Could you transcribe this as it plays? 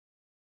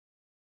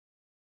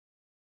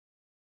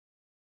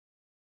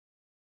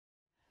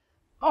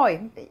Moi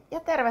ja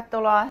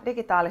tervetuloa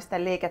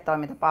digitaalisten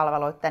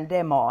liiketoimintapalveluiden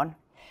demoon.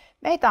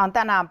 Meitä on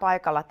tänään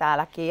paikalla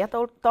täällä Kiia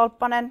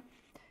Tolppanen,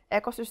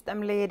 Ecosystem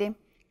Lead,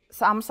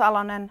 Sam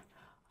Salonen,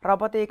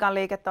 robotiikan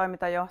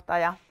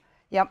liiketoimintajohtaja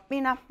ja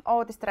minä,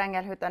 Outi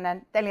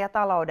Strengelhytönen, Telia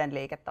Talouden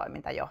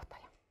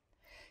liiketoimintajohtaja.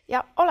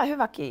 Ja ole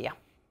hyvä, Kiia.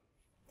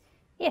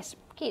 Jes,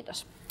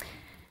 kiitos.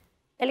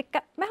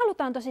 Elikkä me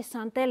halutaan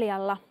tosissaan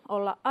Telialla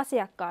olla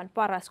asiakkaan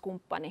paras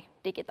kumppani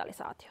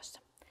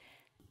digitalisaatiossa.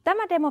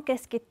 Tämä demo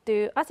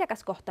keskittyy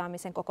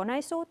asiakaskohtaamisen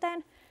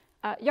kokonaisuuteen,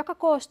 joka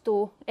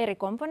koostuu eri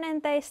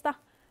komponenteista,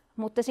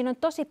 mutta siinä on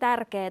tosi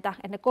tärkeää, että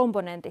ne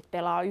komponentit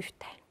pelaa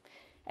yhteen.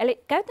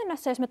 Eli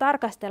käytännössä, jos me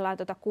tarkastellaan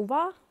tuota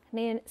kuvaa,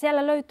 niin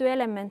siellä löytyy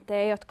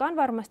elementtejä, jotka on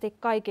varmasti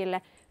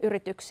kaikille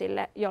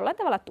yrityksille jollain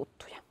tavalla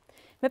tuttuja.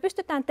 Me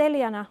pystytään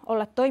Teliana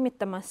olla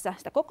toimittamassa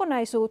sitä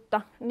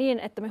kokonaisuutta niin,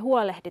 että me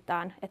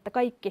huolehditaan, että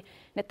kaikki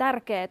ne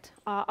tärkeät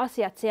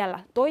asiat siellä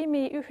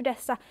toimii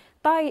yhdessä,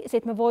 tai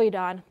sitten me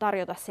voidaan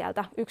tarjota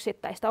sieltä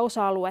yksittäistä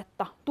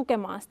osa-aluetta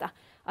tukemaan sitä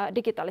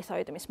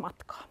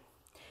digitalisoitumismatkaa.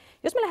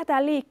 Jos me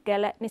lähdetään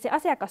liikkeelle, niin se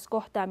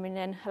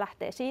asiakaskohtaaminen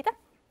lähtee siitä,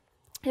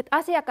 että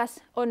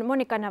asiakas on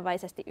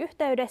monikanavaisesti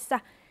yhteydessä,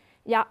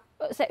 ja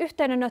se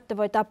yhteydenotto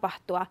voi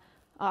tapahtua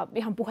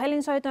ihan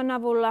puhelinsoiton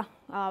avulla,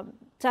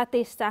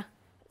 chatissa,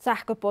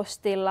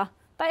 sähköpostilla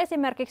tai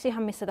esimerkiksi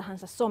ihan missä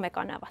tahansa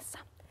somekanavassa.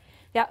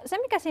 Ja se,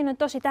 mikä siinä on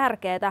tosi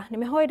tärkeää, niin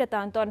me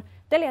hoidetaan tuon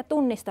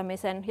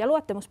Telia-tunnistamisen ja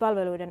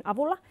luottamuspalveluiden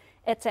avulla,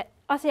 että se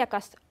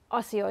asiakas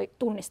asioi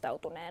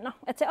tunnistautuneena,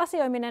 että se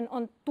asioiminen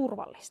on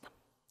turvallista.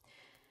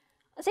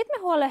 Sitten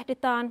me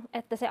huolehditaan,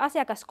 että se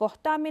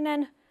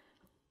asiakaskohtaaminen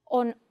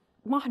on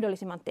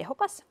mahdollisimman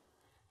tehokas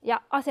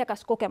ja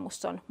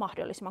asiakaskokemus on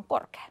mahdollisimman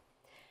korkea.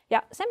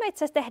 Ja se me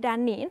itse asiassa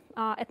tehdään niin,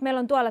 että meillä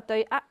on tuolla tuo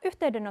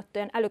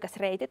yhteydenottojen älykäs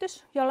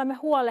reititys, jolla me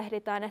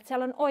huolehditaan, että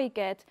siellä on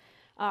oikeat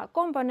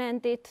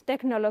komponentit,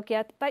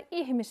 teknologiat tai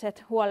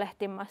ihmiset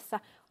huolehtimassa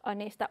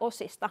niistä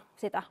osista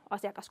sitä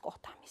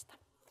asiakaskohtaamista.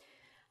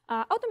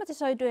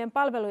 Automatisoitujen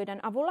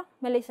palveluiden avulla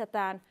me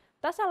lisätään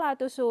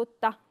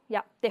tasalaatuisuutta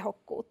ja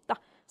tehokkuutta.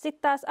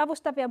 Sitten taas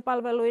avustavien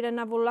palveluiden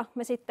avulla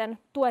me sitten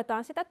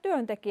tuetaan sitä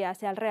työntekijää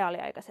siellä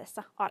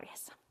reaaliaikaisessa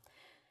arjessa.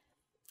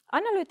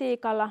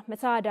 Analytiikalla me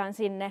saadaan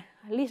sinne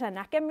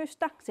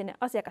lisänäkemystä sinne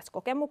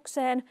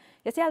asiakaskokemukseen,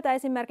 ja sieltä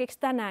esimerkiksi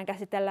tänään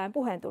käsitellään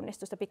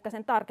puheentunnistusta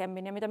pikkasen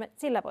tarkemmin ja mitä me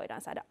sillä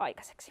voidaan saada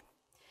aikaiseksi.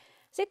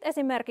 Sitten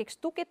esimerkiksi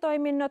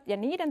tukitoiminnot ja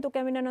niiden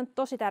tukeminen on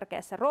tosi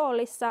tärkeässä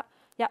roolissa,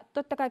 ja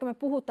totta kai kun me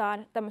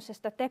puhutaan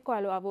tämmöisestä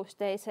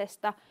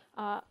tekoälyavusteisesta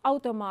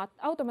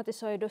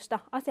automatisoidusta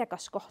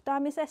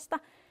asiakaskohtaamisesta,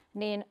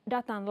 niin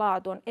datan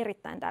laatu on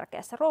erittäin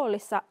tärkeässä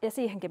roolissa ja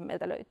siihenkin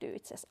meiltä löytyy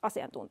itse asiassa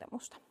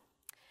asiantuntemusta.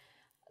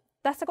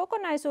 Tässä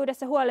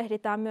kokonaisuudessa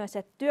huolehditaan myös,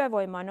 että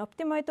työvoima on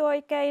optimoitu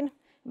oikein,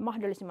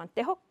 mahdollisimman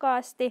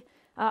tehokkaasti,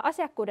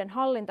 asiakkuuden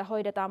hallinta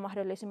hoidetaan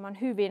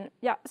mahdollisimman hyvin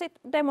ja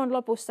sitten demon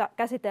lopussa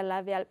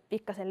käsitellään vielä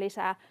pikkasen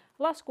lisää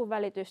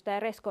laskunvälitystä ja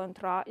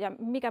reskontraa ja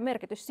mikä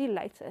merkitys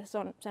sillä itse asiassa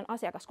on sen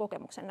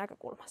asiakaskokemuksen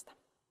näkökulmasta.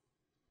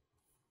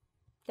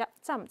 Ja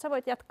Sam, sä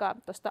voit jatkaa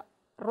tuosta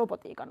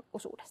robotiikan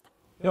osuudesta.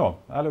 Joo,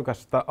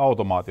 älykästä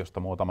automaatiosta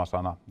muutama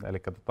sana.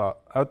 Eli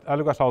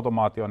älykäs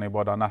automaatio niin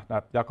voidaan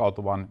nähdä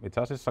jakautuvan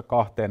itse asiassa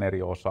kahteen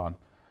eri osaan.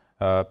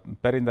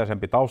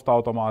 Perinteisempi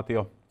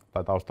tausta-automaatio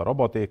tai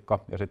taustarobotiikka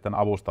ja sitten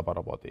avustava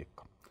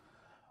robotiikka.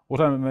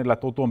 Useimmille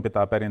tutumpi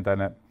tämä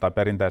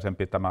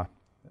perinteisempi tämä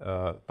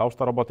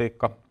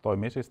taustarobotiikka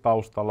toimii siis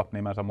taustalla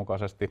nimensä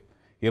mukaisesti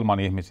ilman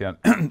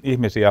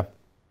ihmisiä.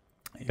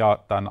 Ja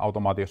tämän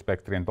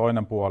automaatiospektrin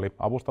toinen puoli,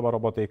 avustava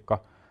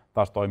robotiikka,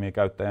 taas toimii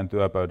käyttäjän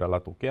työpöydällä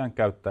tukien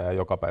käyttäjää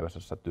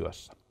jokapäiväisessä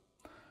työssä.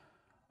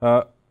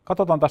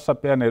 Katsotaan tässä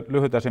pieni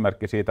lyhyt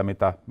esimerkki siitä,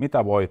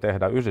 mitä voi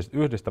tehdä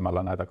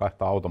yhdistämällä näitä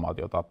kahta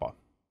automaatiotapaa.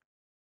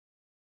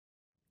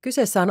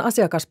 Kyseessä on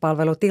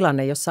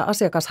asiakaspalvelutilanne, jossa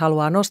asiakas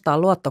haluaa nostaa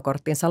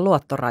luottokorttinsa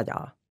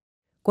luottorajaa.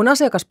 Kun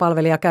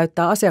asiakaspalvelija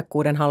käyttää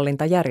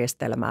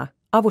asiakkuudenhallintajärjestelmää,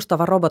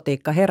 avustava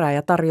robotiikka herää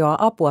ja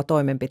tarjoaa apua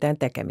toimenpiteen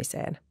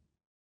tekemiseen.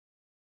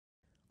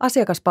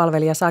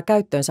 Asiakaspalvelija saa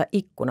käyttöönsä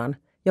ikkunan,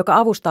 joka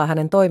avustaa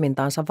hänen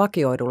toimintaansa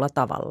vakioidulla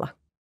tavalla.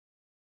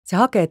 Se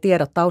hakee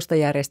tiedot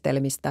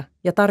taustajärjestelmistä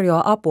ja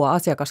tarjoaa apua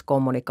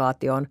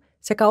asiakaskommunikaatioon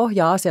sekä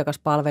ohjaa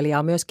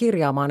asiakaspalvelijaa myös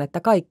kirjaamaan, että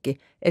kaikki,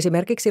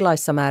 esimerkiksi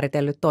laissa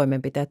määritellyt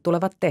toimenpiteet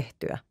tulevat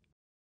tehtyä.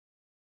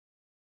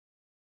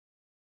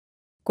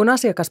 Kun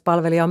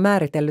asiakaspalvelija on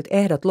määritellyt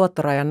ehdot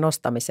luottorajan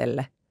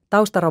nostamiselle,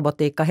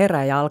 taustarobotiikka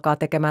herää ja alkaa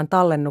tekemään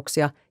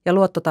tallennuksia ja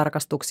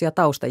luottotarkastuksia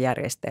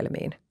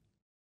taustajärjestelmiin.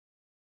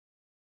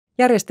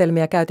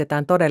 Järjestelmiä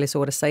käytetään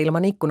todellisuudessa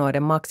ilman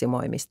ikkunoiden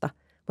maksimoimista,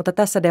 mutta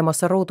tässä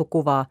demossa ruutu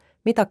kuvaa,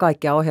 mitä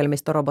kaikkea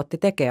ohjelmistorobotti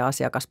tekee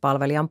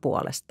asiakaspalvelijan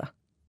puolesta.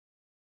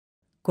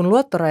 Kun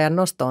luottorajan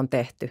nosto on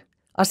tehty,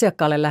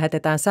 asiakkaalle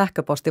lähetetään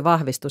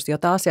sähköpostivahvistus,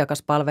 jota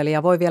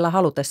asiakaspalvelija voi vielä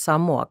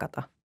halutessaan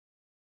muokata.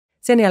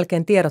 Sen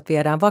jälkeen tiedot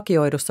viedään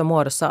vakioidussa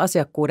muodossa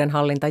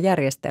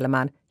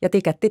asiakkuudenhallintajärjestelmään ja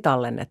tiketti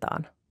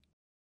tallennetaan.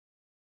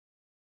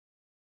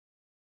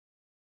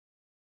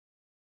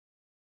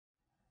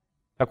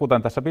 Ja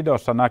kuten tässä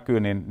videossa näkyy,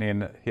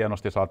 niin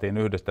hienosti saatiin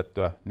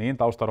yhdistettyä niin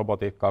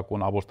taustarobotiikkaa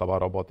kuin avustavaa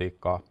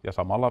robotiikkaa ja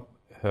samalla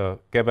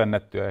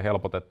kevennettyä ja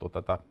helpotettu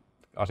tätä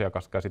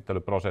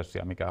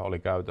asiakaskäsittelyprosessia, mikä oli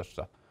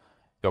käytössä,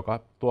 joka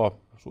tuo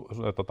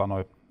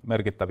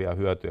merkittäviä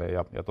hyötyjä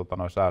ja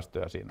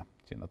säästöjä siinä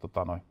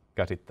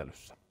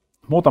käsittelyssä.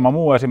 Muutama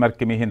muu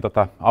esimerkki, mihin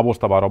tätä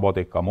avustavaa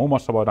robotiikkaa muun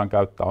muassa voidaan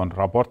käyttää, on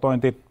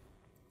raportointi.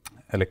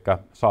 Eli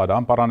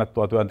saadaan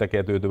parannettua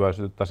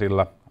työntekijätyytyväisyyttä,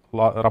 sillä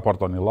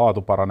raportoinnin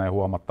laatu paranee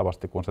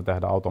huomattavasti, kun se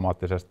tehdään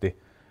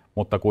automaattisesti,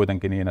 mutta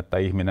kuitenkin niin, että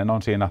ihminen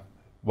on siinä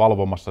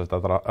valvomassa sitä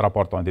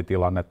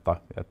raportointitilannetta,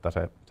 että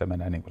se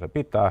menee niin kuin se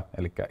pitää,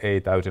 eli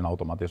ei täysin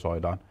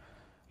automatisoidaan.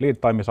 Lead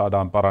time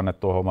saadaan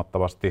parannettua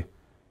huomattavasti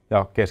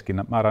ja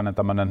keskimääräinen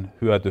tämmöinen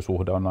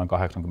hyötysuhde on noin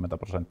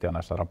 80%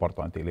 näissä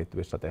raportointiin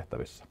liittyvissä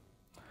tehtävissä.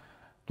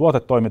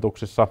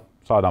 Tuotetoimituksissa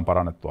saadaan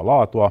parannettua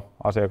laatua,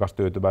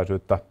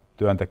 asiakastyytyväisyyttä,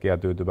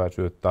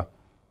 työntekijätyytyväisyyttä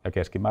ja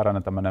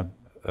keskimääräinen tämmöinen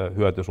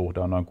hyötysuhde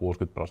on noin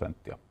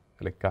 60%.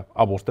 Eli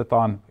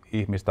avustetaan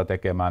ihmistä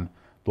tekemään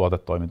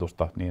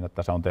tuotetoimitusta niin,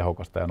 että se on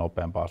tehokasta ja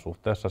nopeampaa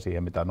suhteessa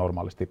siihen, mitä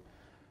normaalisti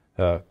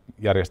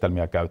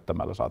järjestelmiä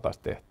käyttämällä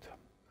saataisiin tehtyä.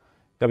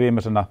 Ja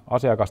viimeisenä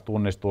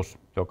asiakastunnistus,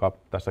 joka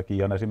tässä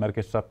Kiian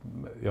esimerkissä,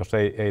 jos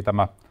ei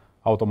tämä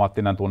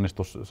automaattinen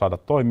tunnistus saada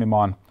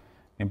toimimaan,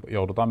 niin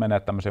joudutaan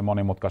menemään tämmöiseen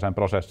monimutkaiseen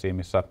prosessiin,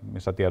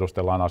 missä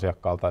tiedustellaan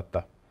asiakkaalta,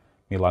 että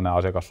millainen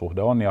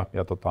asiakassuhde on ja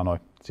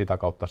sitä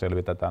kautta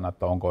selvitetään,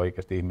 että onko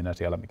oikeasti ihminen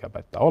siellä, mikä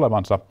väittää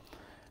olevansa.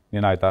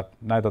 Niin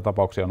näitä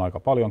tapauksia on aika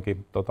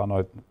paljonkin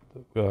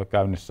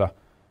käynnissä.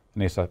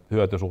 Niissä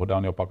hyötysuhde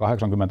on jopa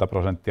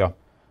 80%.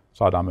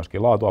 Saadaan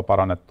myöskin laatua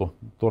parannettu,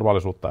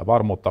 turvallisuutta ja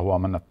varmuutta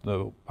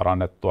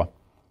parannettua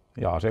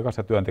ja asiakas-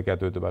 ja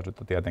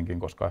työntekijätyytyväisyyttä tietenkin,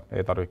 koska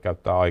ei tarvitse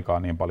käyttää aikaa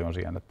niin paljon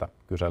siihen, että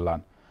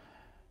kysellään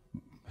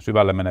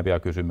syvälle meneviä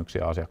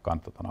kysymyksiä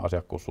asiakkaan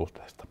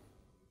asiakkuussuhteesta.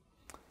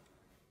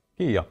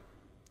 Kiia,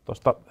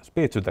 tuosta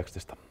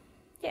speech-tekstistä.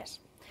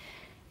 Yes.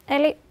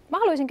 Eli mä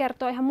haluaisin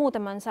kertoa ihan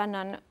muutaman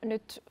sanan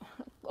nyt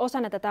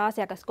osana tätä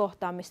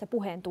asiakaskohtaamista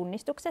puheen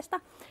tunnistuksesta,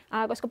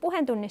 koska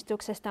puheen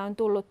tunnistuksesta on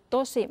tullut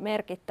tosi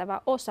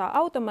merkittävä osa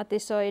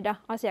automatisoida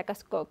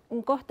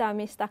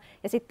asiakaskohtaamista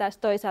ja sitten taas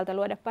toisaalta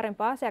luoda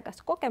parempaa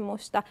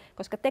asiakaskokemusta,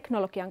 koska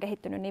teknologia on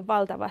kehittynyt niin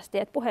valtavasti,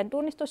 että puheen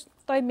tunnistus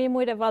toimii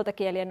muiden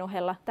valtakielien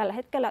ohella tällä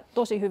hetkellä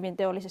tosi hyvin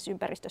teollisessa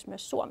ympäristössä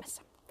myös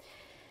Suomessa.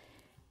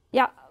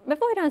 Ja me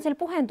voidaan sillä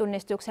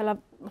puheentunnistuksella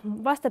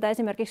vastata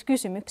esimerkiksi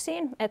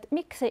kysymyksiin, että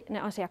miksi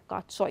ne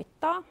asiakkaat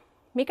soittaa,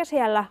 mikä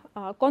siellä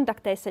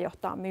kontakteissa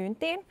johtaa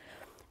myyntiin,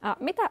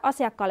 mitä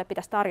asiakkaalle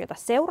pitäisi tarjota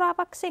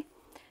seuraavaksi,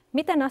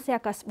 miten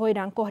asiakas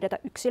voidaan kohdata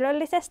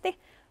yksilöllisesti,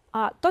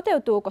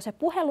 toteutuuko se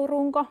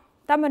puhelurunko.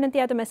 Tämmöinen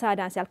tieto me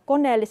saadaan siellä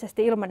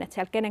koneellisesti ilman, että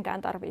siellä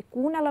kenenkään tarvitsee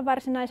kuunnella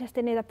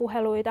varsinaisesti niitä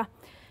puheluita.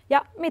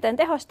 Ja miten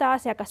tehostaa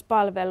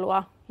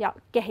asiakaspalvelua ja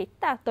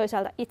kehittää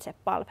toisaalta itse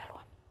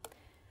palvelua.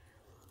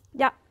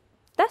 Ja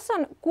tässä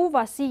on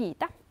kuva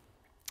siitä,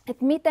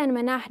 että miten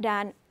me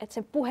nähdään, että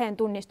se puheen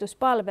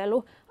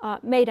tunnistuspalvelu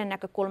meidän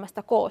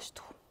näkökulmasta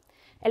koostuu.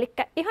 Eli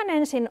ihan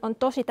ensin on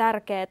tosi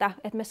tärkeää,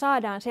 että me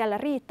saadaan siellä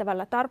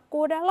riittävällä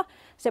tarkkuudella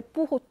se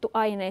puhuttu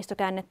aineisto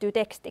käännettyä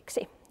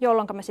tekstiksi,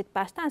 jolloin me sitten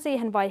päästään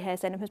siihen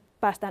vaiheeseen, että me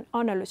päästään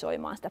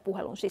analysoimaan sitä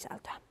puhelun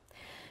sisältöä.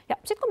 Ja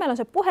sitten kun meillä on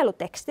se puhelu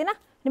tekstinä,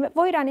 niin me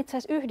voidaan itse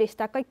asiassa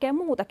yhdistää kaikkea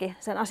muutakin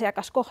sen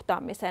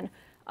asiakaskohtaamisen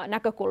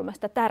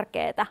näkökulmasta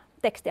tärkeää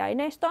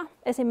tekstiaineistoa,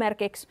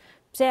 esimerkiksi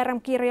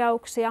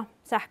CRM-kirjauksia,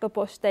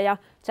 sähköposteja,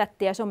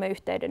 chattia ja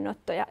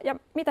someyhteydenottoja ja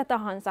mitä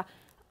tahansa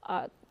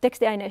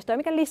tekstiaineistoa,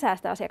 mikä lisää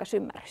sitä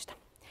asiakasymmärrystä.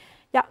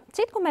 Ja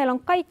sitten kun meillä on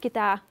kaikki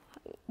tämä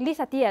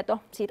lisätieto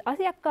siitä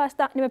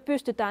asiakkaasta, niin me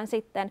pystytään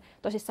sitten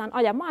tosissaan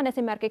ajamaan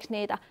esimerkiksi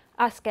niitä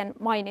äsken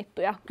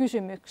mainittuja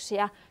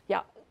kysymyksiä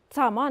ja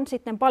saamaan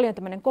sitten paljon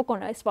tämmöinen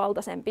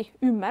kokonaisvaltaisempi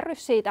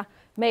ymmärrys siitä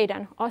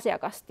meidän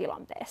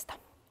asiakastilanteesta.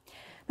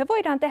 Me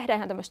voidaan tehdä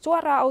ihan tämmöistä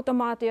suoraa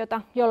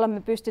automaatiota, jolla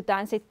me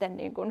pystytään sitten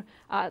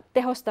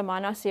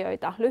tehostamaan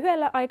asioita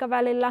lyhyellä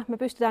aikavälillä. Me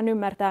pystytään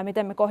ymmärtämään,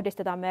 miten me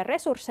kohdistetaan meidän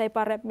resursseja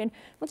paremmin,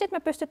 mutta sitten me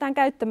pystytään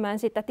käyttämään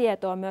sitä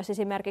tietoa myös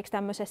esimerkiksi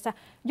tämmöisessä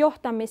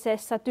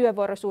johtamisessa,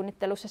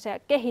 työvuorosuunnittelussa ja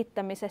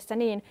kehittämisessä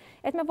niin,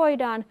 että me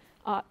voidaan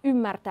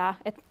ymmärtää,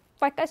 että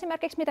vaikka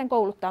esimerkiksi miten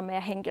kouluttaa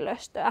meidän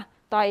henkilöstöä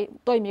tai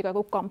toimiiko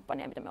joku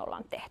kampanja, mitä me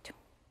ollaan tehty.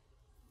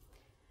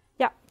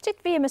 Ja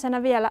sitten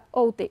viimeisenä vielä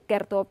Outi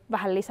kertoo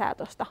vähän lisää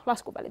tuosta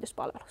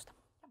laskunvälityspalvelusta.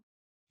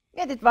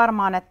 Mietit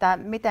varmaan, että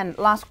miten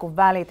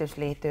laskunvälitys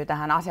liittyy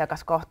tähän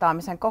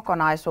asiakaskohtaamisen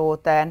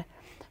kokonaisuuteen,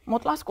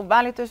 mutta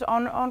laskunvälitys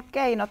on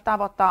keino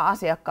tavoittaa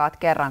asiakkaat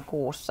kerran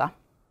kuussa.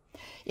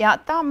 Ja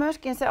tämä on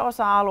myöskin se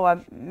osa-alue,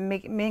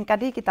 minkä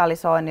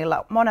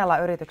digitalisoinnilla monella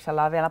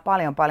yrityksellä on vielä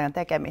paljon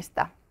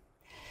tekemistä.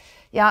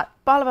 Ja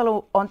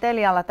palvelu on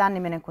Telialla tämän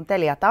niminen kuin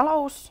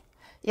Telia-talous.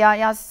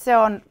 Ja se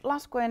on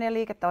laskujen ja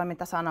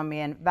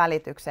liiketoimintasanomien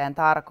välitykseen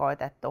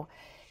tarkoitettu.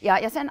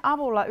 Ja sen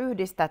avulla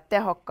yhdistää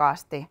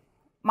tehokkaasti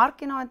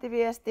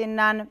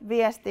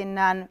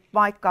viestinnän,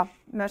 vaikka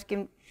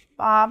myöskin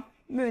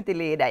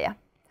myyntiliidejä.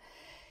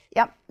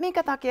 Ja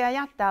minkä takia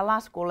jättää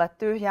laskulle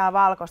tyhjää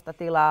valkoista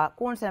tilaa,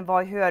 kun sen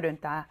voi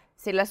hyödyntää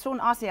sille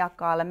sun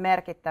asiakkaalle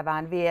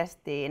merkittävään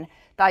viestiin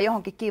tai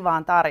johonkin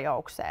kivaan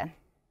tarjoukseen?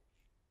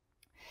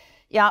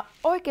 Ja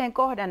oikein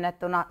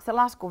kohdennettuna se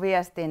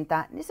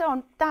laskuviestintä, niin se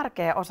on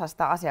tärkeä osa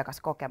sitä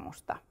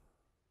asiakaskokemusta.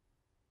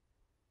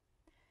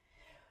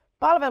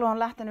 Palvelu on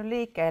lähtenyt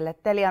liikkeelle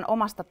Telian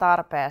omasta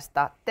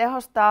tarpeesta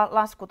tehostaa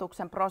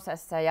laskutuksen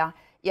prosesseja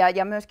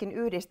ja myöskin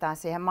yhdistää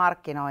siihen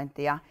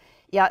markkinointia.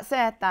 Ja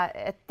se, että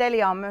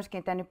Telia on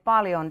myöskin tehnyt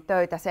paljon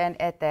töitä sen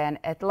eteen,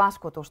 että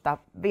laskutusta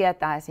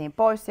vietäisiin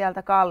pois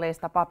sieltä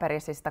kalliista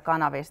paperisista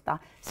kanavista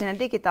sinne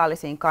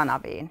digitaalisiin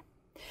kanaviin.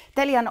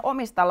 Telian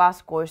omista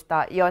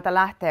laskuista, joita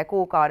lähtee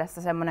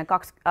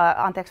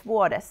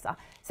vuodessa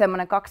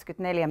semmoinen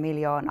 24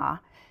 miljoonaa,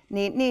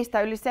 niin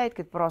niistä yli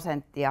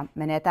 70%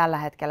 menee tällä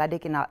hetkellä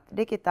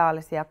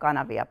digitaalisia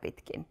kanavia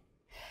pitkin.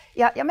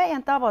 Ja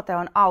meidän tavoite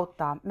on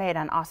auttaa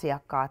meidän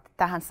asiakkaat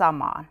tähän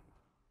samaan.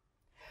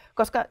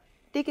 Koska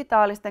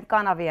digitaalisten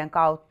kanavien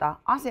kautta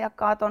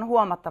asiakkaat on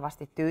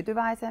huomattavasti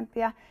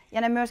tyytyväisempiä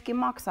ja ne myöskin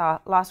maksaa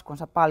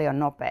laskunsa paljon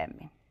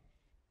nopeammin.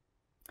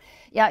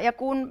 Ja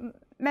kun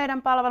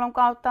meidän palvelun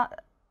kautta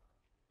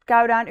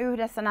käydään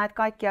yhdessä näitä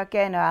kaikkia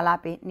keinoja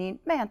läpi,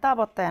 niin meidän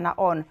tavoitteena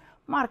on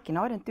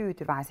markkinoiden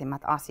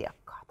tyytyväisimmät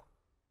asiakkaat.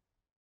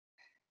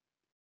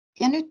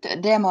 Ja nyt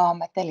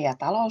demoamme Telia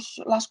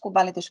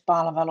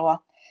Laskunvälityspalvelua,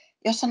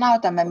 jossa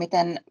näytämme,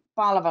 miten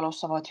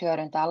palvelussa voit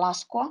hyödyntää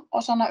laskua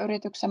osana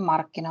yrityksen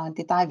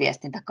markkinointi- tai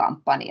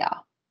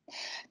viestintäkampanjaa.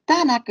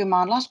 Tämä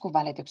näkymä on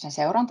laskunvälityksen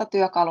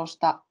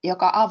seurantatyökalusta,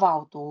 joka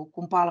avautuu,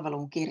 kun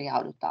palveluun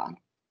kirjaudutaan.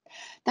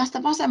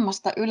 Tästä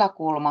vasemmasta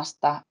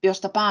yläkulmasta,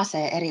 josta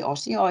pääsee eri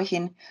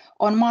osioihin,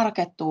 on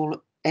Market Tool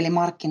eli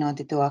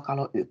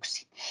markkinointityökalu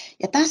 1.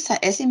 Ja tässä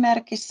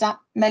esimerkissä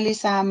me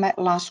lisäämme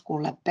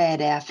laskulle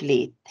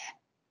PDF-liitteen.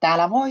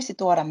 Täällä voisi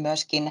tuoda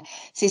myöskin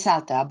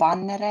sisältöä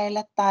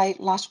bannereille tai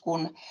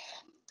laskun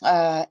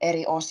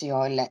eri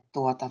osioille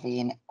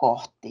tuotaviin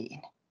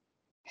kohtiin.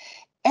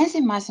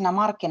 Ensimmäisenä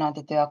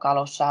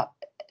markkinointityökalussa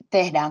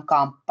tehdään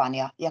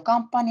kampanja ja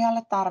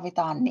kampanjalle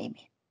tarvitaan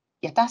nimi.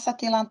 Ja tässä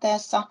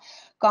tilanteessa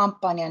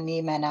kampanjan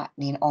nimenä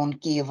niin on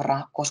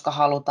Kivra, koska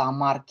halutaan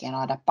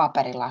markkinoida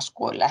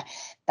paperilaskuille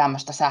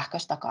tämmöistä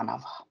sähköistä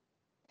kanavaa.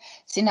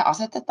 Sinne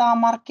asetetaan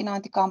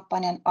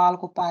markkinointikampanjan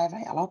alkupäivä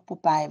ja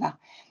loppupäivä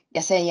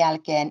ja sen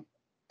jälkeen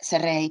se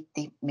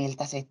reitti,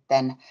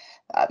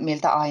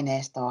 miltä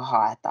aineistoa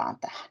haetaan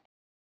tähän.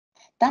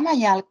 Tämän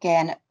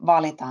jälkeen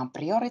valitaan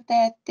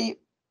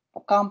prioriteetti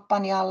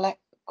kampanjalle,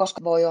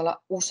 koska voi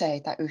olla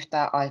useita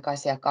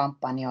yhtäaikaisia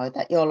kampanjoita,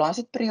 jolloin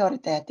sitten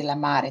prioriteetilla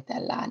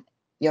määritellään,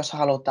 jos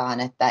halutaan,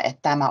 että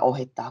tämä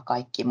ohittaa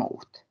kaikki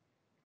muut.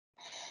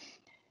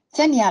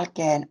 Sen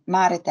jälkeen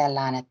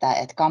määritellään, että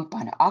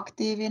kampanja on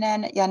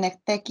aktiivinen ja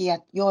ne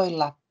tekijät,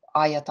 joilla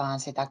aiotaan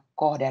sitä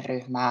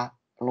kohderyhmää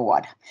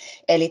luoda.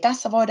 Eli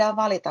tässä voidaan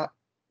valita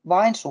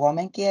vain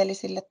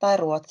suomenkielisille tai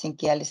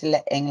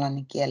ruotsinkielisille,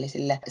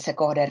 englanninkielisille se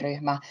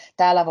kohderyhmä.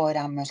 Täällä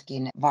voidaan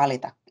myöskin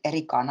valita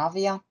eri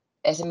kanavia,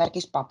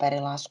 esimerkiksi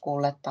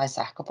paperilaskulle tai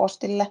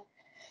sähköpostille,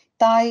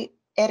 tai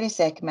eri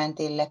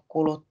segmentille,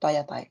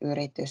 kuluttaja tai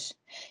yritys.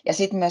 Ja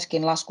sitten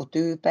myöskin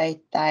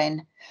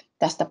laskutyypeittäin.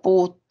 Tästä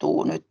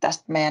puuttuu nyt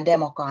tästä meidän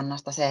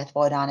demokannasta se, että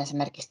voidaan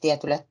esimerkiksi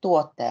tietylle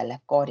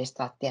tuotteelle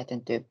kohdistaa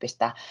tietyn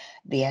tyyppistä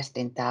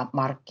viestintää,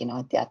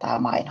 markkinointia tai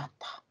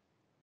mainontaa.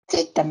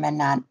 Sitten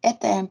mennään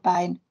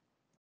eteenpäin.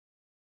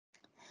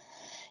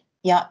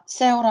 Ja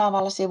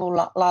seuraavalla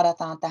sivulla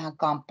ladataan tähän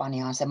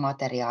kampanjaan se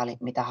materiaali,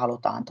 mitä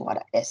halutaan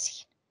tuoda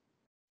esiin.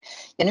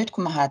 Ja nyt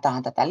kun me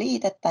haetaan tätä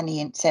liitettä,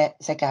 niin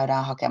se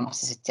käydään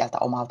hakemassa sit sieltä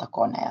omalta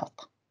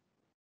koneelta.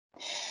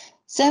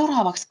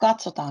 Seuraavaksi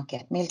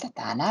katsotaankin, että miltä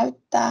tämä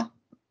näyttää.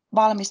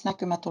 Valmis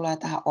näkymä tulee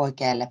tähän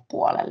oikealle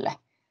puolelle.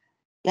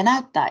 Ja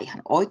näyttää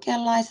ihan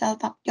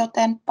oikeanlaiselta,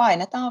 joten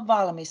painetaan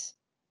valmis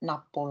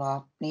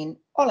nappulaa,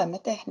 niin olemme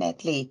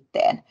tehneet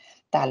liitteen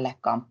tälle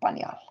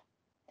kampanjalle.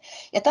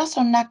 Ja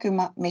tässä on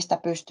näkymä, mistä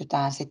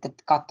pystytään sitten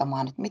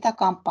katsomaan, että mitä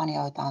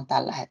kampanjoita on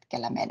tällä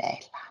hetkellä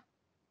meneillään.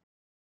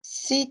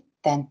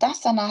 Sitten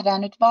tässä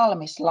nähdään nyt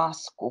valmis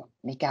lasku,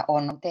 mikä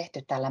on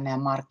tehty tällä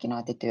meidän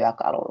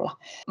markkinointityökalulla.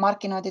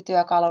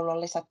 Markkinointityökalulla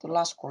on lisätty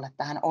laskulle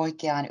tähän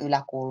oikeaan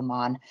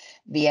yläkulmaan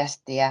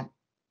viestiä,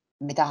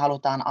 mitä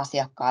halutaan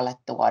asiakkaalle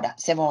tuoda.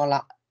 Se voi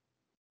olla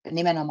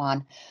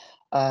nimenomaan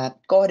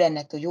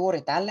kohdennettu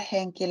juuri tälle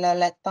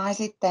henkilölle tai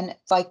sitten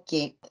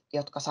kaikki,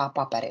 jotka saa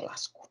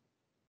paperilaskun.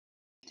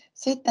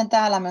 Sitten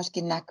täällä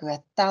myöskin näkyy,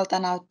 että täältä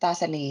näyttää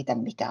se liite,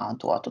 mikä on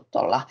tuotu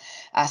tuolla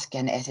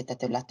äsken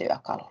esitetyllä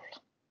työkalulla.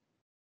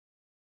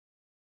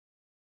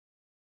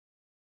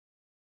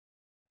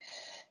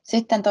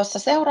 Sitten tuossa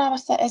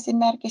seuraavassa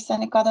esimerkissä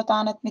niin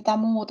katsotaan, että mitä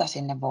muuta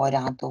sinne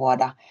voidaan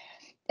tuoda.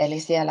 Eli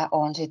siellä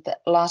on sitten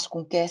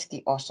laskun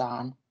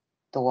keskiosaan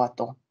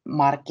tuotu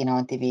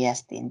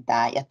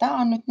markkinointiviestintää. Ja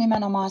tämä on nyt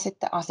nimenomaan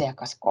sitten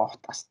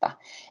asiakaskohtaista.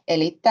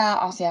 Eli tämä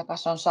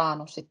asiakas on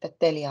saanut sitten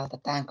Telialta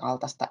tämän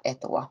kaltaista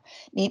etua.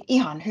 Niin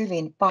ihan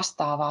hyvin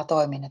vastaavaa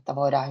toiminnetta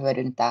voidaan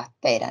hyödyntää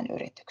teidän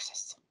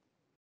yrityksessä.